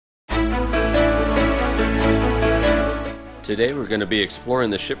Today we're going to be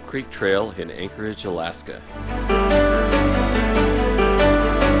exploring the Ship Creek Trail in Anchorage, Alaska.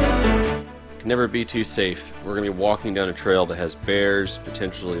 It can never be too safe. We're going to be walking down a trail that has bears,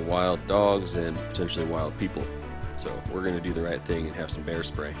 potentially wild dogs, and potentially wild people. So we're going to do the right thing and have some bear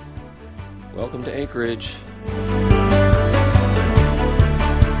spray. Welcome to Anchorage.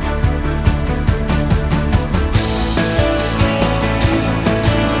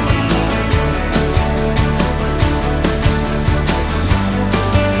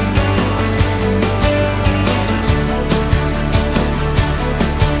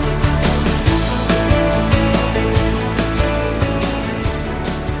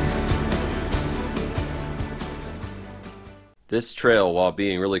 This trail, while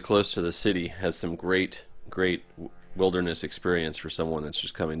being really close to the city, has some great wilderness experience for someone that's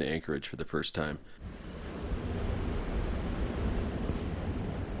just coming to Anchorage for the first time.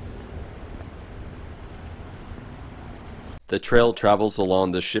 The trail travels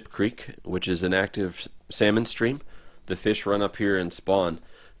along the Ship Creek, which is an active salmon stream. The fish run up here and spawn.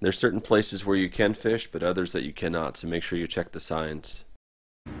 There's certain places where you can fish, but others that you cannot, so make sure you check the signs.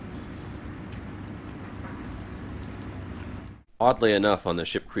 Oddly enough, on the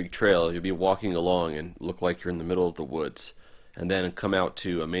Ship Creek Trail, you'll be walking along and look like you're in the middle of the woods, and then come out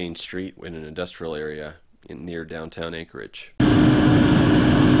to a main street in an industrial area near downtown Anchorage.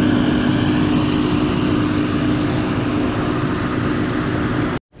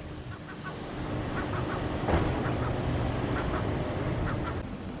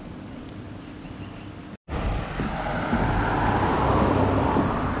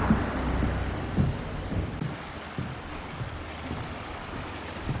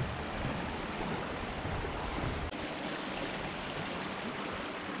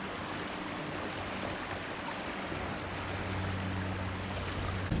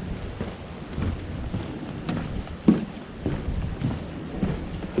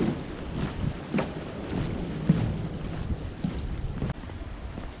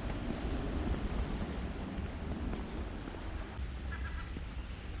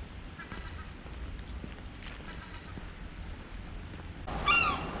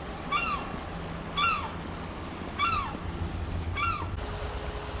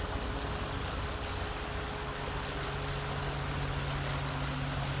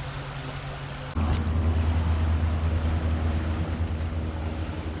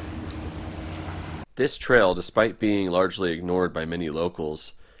 This trail, despite being largely ignored by many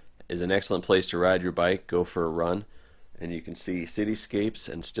locals, is an excellent place to ride your bike, go for a run, and you can see cityscapes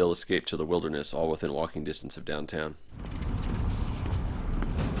and still escape to the wilderness, all within walking distance of downtown.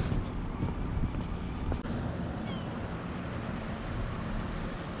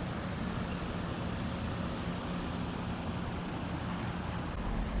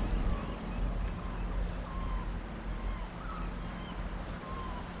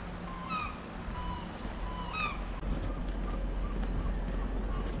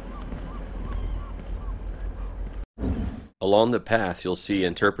 Along the path, you'll see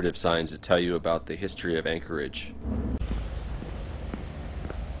interpretive signs that tell you about the history of Anchorage.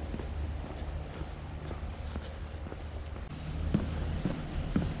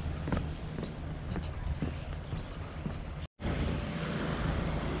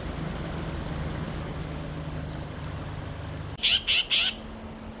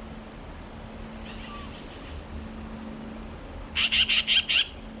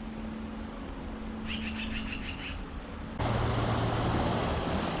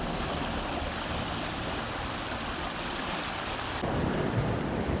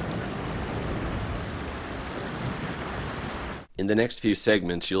 In the next few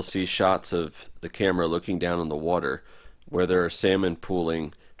segments, you'll see shots of the camera looking down on the water where there are salmon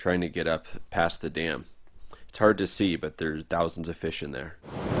pooling trying to get up past the dam. It's hard to see, but there's thousands of fish in there.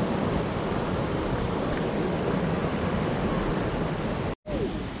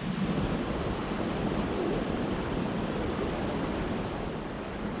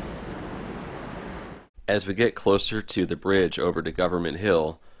 As we get closer to the bridge over to Government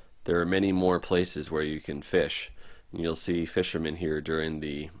Hill, there are many more places where you can fish. You'll see fishermen here during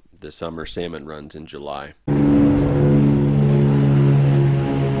the summer salmon runs in July.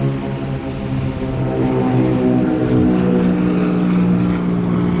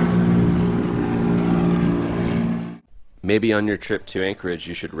 Maybe on your trip to Anchorage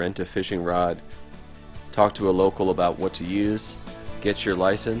you should rent a fishing rod, talk to a local about what to use, get your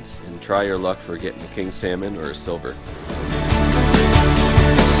license, and try your luck for getting a king salmon or a silver.